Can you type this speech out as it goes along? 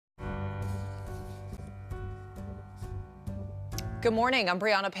Good morning, I'm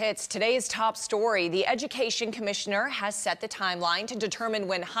Breana Pitts. Today's top story, the Education Commissioner has set the timeline to determine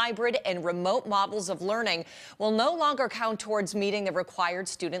when hybrid and remote models of learning will no longer count towards meeting the required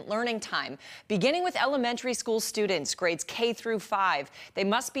student learning time. Beginning with elementary school students, grades K through 5, they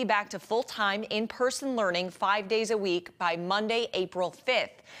must be back to full-time in-person learning 5 days a week by Monday, April 5th.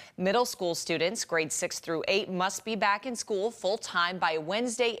 Middle school students, grades 6 through 8, must be back in school full-time by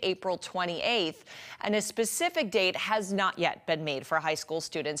Wednesday, April 28th. And a specific date has not yet been made for high school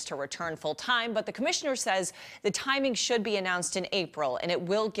students to return full-time, but the commissioner says the timing should be announced in April, and it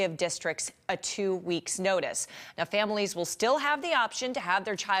will give districts a 2 weeks notice. Now, families will still have the option to have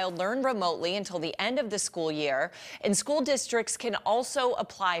their child learn remotely until the end of the school year, and school districts can also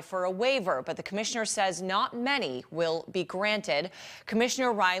apply for a waiver, but the commissioner says not many will be granted.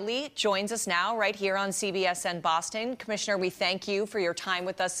 Commissioner Riley joins us now right here on CBSN Boston. Commissioner, we thank you for your time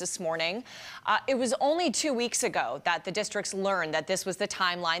with us this morning. It was only 2 weeks ago that the districts learned that this was the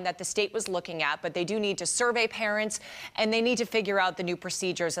timeline that the state was looking at, but they do need to survey parents and they need to figure out the new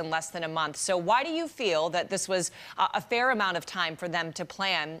procedures in less than a month. So why do you feel that this was a fair amount of time for them to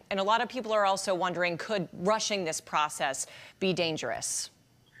plan? And a lot of people are also wondering, could rushing this process be dangerous?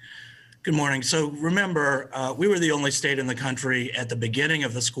 Good morning. So remember, we were the only state in the country at the beginning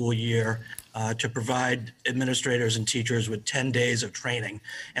of the school year to provide administrators and teachers with 10 days of training.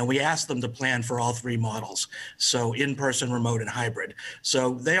 And we asked them to plan for all three models, so in-person, remote, and hybrid.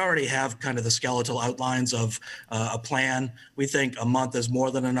 So they already have kind of the skeletal outlines of a plan. We think a month is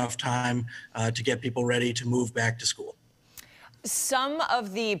more than enough time to get people ready to move back to school. Some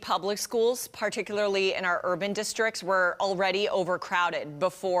of the public schools, particularly in our urban districts, were already overcrowded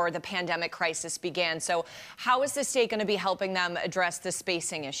before the pandemic crisis began. So how is the state going to be helping them address the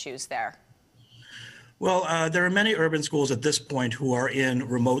spacing issues there? Well, there are many urban schools at this point who are in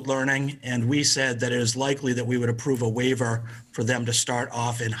remote learning, and we said that it is likely that we would approve a waiver for them to start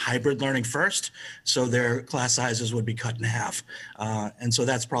off in hybrid learning first, so their class sizes would be cut in half. And so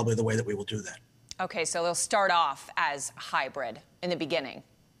that's probably the way that we will do that. Okay, so they'll start off as hybrid in the beginning.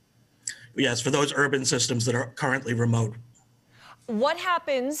 Yes, for those urban systems that are currently remote. What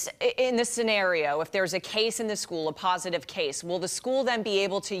happens in this scenario if there's a case in the school, a positive case? Will the school then be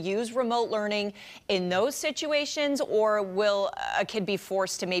able to use remote learning in those situations, or will a kid be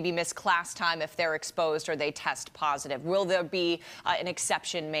forced to maybe miss class time if they're exposed or they test positive? Will there be an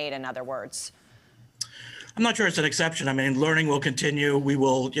exception made, in other words? I'm not sure it's an exception. I mean, learning will continue. We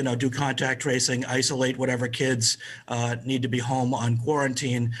will, do contact tracing, isolate whatever kids need to be home on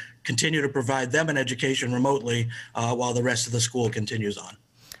quarantine, continue to provide them an education remotely while the rest of the school continues on.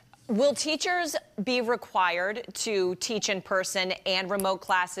 Will teachers be required to teach in person and remote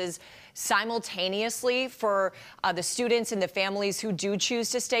classes simultaneously for the students and the families who do choose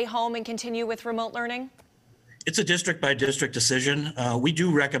to stay home and continue with remote learning? It's a district-by-district decision. We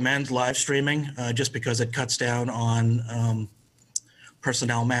do recommend live streaming just because it cuts down on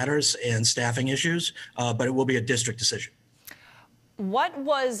personnel matters and staffing issues, but it will be a district decision. What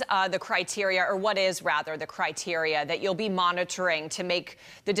was the criteria, or what is rather the criteria that you'll be monitoring to make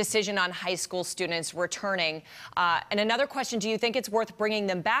the decision on high school students returning? And another question, do you think it's worth bringing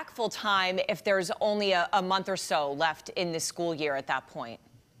them back full-time if there's only a month or so left in the school year at that point?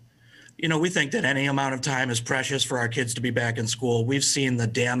 We think that any amount of time is precious for our kids to be back in school. We've seen the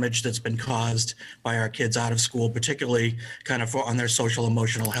damage that's been caused by our kids out of school, particularly kind of on their social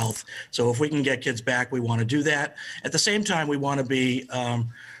emotional health. So if we can get kids back, we want to do that. At the same time, we want to be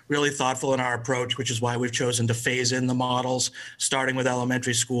really thoughtful in our approach, which is why we've chosen to phase in the models, starting with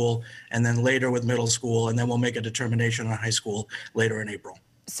elementary school and then later with middle school, and then we'll make a determination on high school later in April.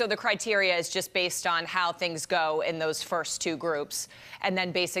 So the criteria is just based on how things go in those first two groups and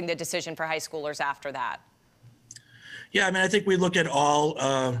then basing the decision for high schoolers after that? Yeah, I mean, I think we look at all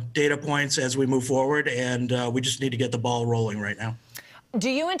data points as we move forward, and we just need to get the ball rolling right now. Do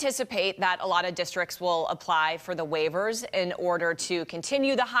you anticipate that a lot of districts will apply for the waivers in order to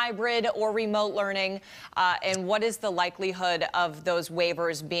continue the hybrid or remote learning? And what is the likelihood of those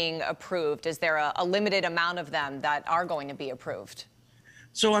waivers being approved? Is there a limited amount of them that are going to be approved?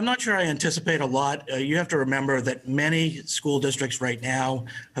 So I'm not sure I anticipate a lot. You have to remember that many school districts right now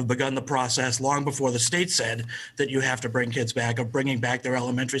have begun the process long before the state said that you have to bring kids back, of bringing back their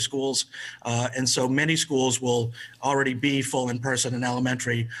elementary schools. And so many schools will already be full in person in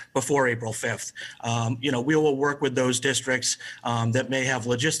elementary before April 5th. We will work with those districts that may have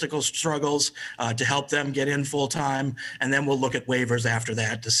logistical struggles to help them get in full time. And then we'll look at waivers after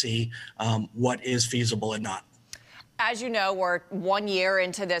that to see what is feasible and not. As you know, we're 1 year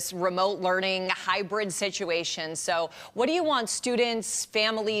into this remote learning hybrid situation. So what do you want students,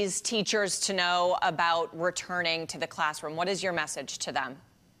 families, teachers to know about returning to the classroom? What is your message to them?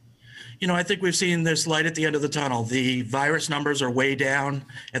 You know, I think we've seen this light at the end of the tunnel. The virus numbers are way down.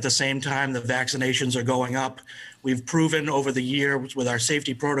 At the same time, the vaccinations are going up. We've proven over the years with our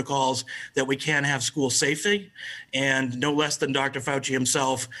safety protocols that we can have school safety. And no less than Dr. Fauci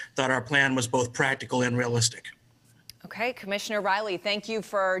himself thought our plan was both practical and realistic. Okay, Commissioner Riley, thank you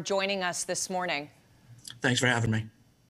for joining us this morning. Thanks for having me.